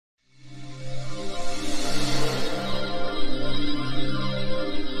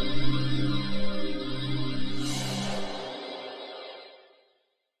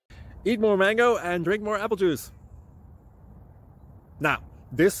Eat more mango and drink more apple juice. Now,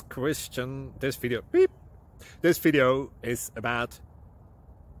 this video is about,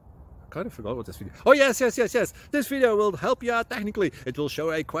 I kind of forgot what this video. Oh, yes. This video will help you out technically. It will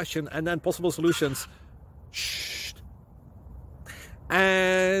show a question and then possible solutions. Shh.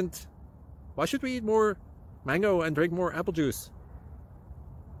 And why should we eat more mango and drink more apple juice?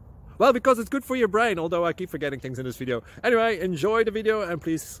 Well, because it's good for your brain, although I keep forgetting things in this video. Anyway, enjoy the video and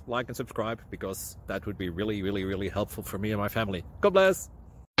please like and subscribe, because that would be really helpful for me and my family. God bless!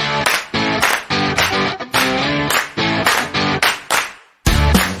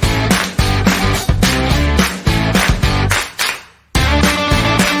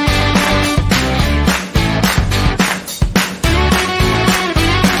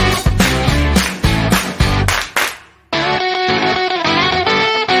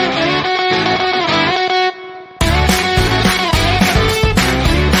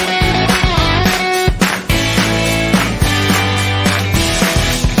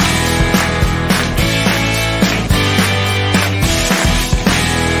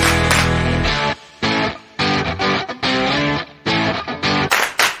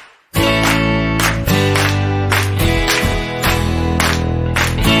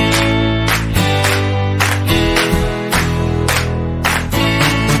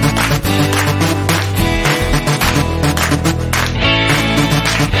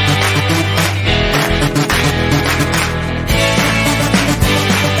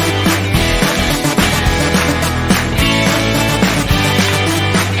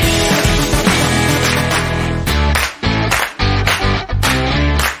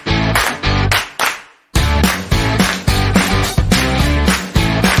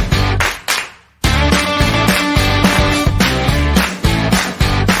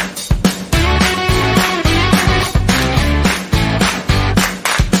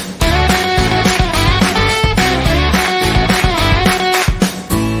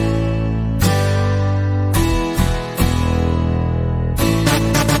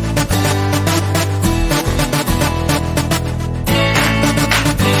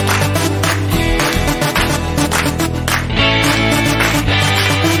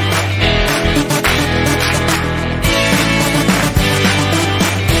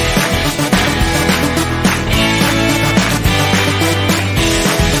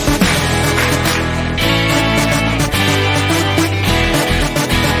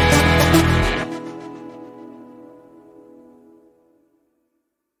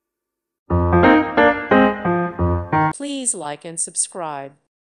 Please like and subscribe.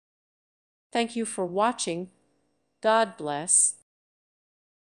 Thank you for watching. God bless.